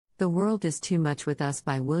The World is Too Much with Us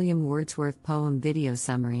by William Wordsworth. Poem video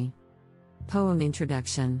summary. Poem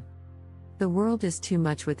introduction. The World is Too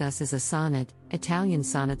Much with Us is a sonnet, Italian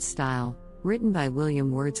sonnet style, written by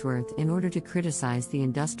William Wordsworth in order to criticize the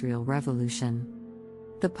Industrial Revolution.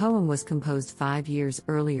 The poem was composed 5 years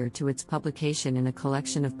earlier to its publication in a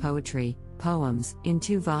collection of poetry, poems, in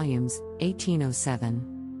 2 volumes,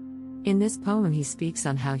 1807. In this poem he speaks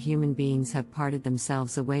on how human beings have parted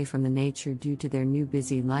themselves away from the nature due to their new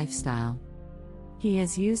busy lifestyle. He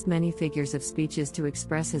has used many figures of speeches to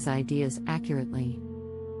express his ideas accurately.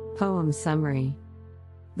 Poem summary.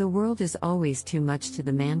 The world is always too much to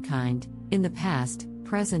the mankind, in the past,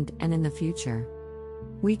 present, and in the future.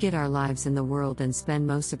 We get our lives in the world and spend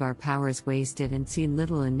most of our powers wasted and see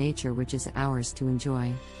little in nature which is ours to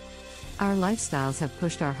enjoy. Our lifestyles have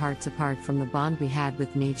pushed our hearts apart from the bond we had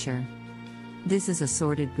with nature. This is a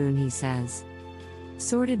sordid boon, he says.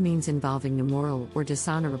 Sordid means involving immoral or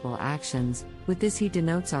dishonorable actions. With this he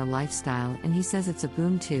denotes our lifestyle, and he says it's a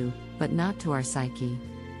boon too, but not to our psyche.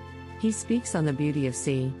 He speaks on the beauty of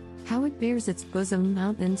sea, how it bears its bosom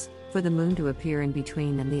mountains, for the moon to appear in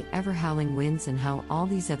between, and the ever-howling winds, and how all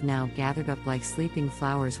these have now gathered up like sleeping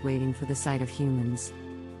flowers waiting for the sight of humans.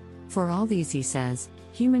 For all these, he says,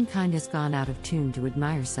 humankind has gone out of tune to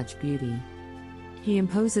admire such beauty. He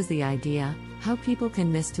imposes the idea, how people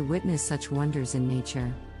can miss to witness such wonders in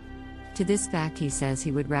nature. To this fact he says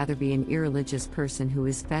he would rather be an irreligious person who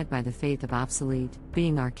is fed by the faith of obsolete,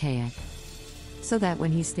 being archaic. So that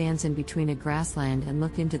when he stands in between a grassland and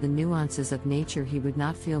look into the nuances of nature he would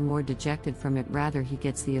not feel more dejected from it, rather he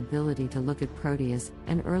gets the ability to look at Proteus,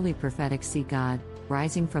 an early prophetic sea god,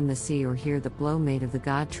 rising from the sea, or hear the blow made of the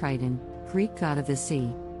god Triton, Greek god of the sea,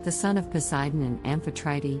 the son of Poseidon, and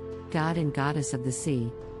Amphitrite, god and goddess of the sea,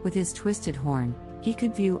 with his twisted horn. He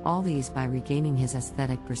could view all these by regaining his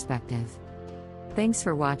aesthetic perspective. Thanks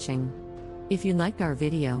for watching. If you liked our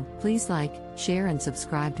video, please like, share and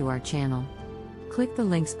subscribe to our channel. Click the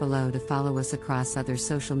links below to follow us across other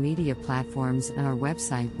social media platforms and our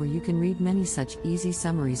website, where you can read many such easy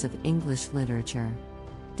summaries of English literature.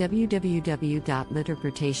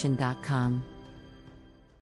 www.literpretation.com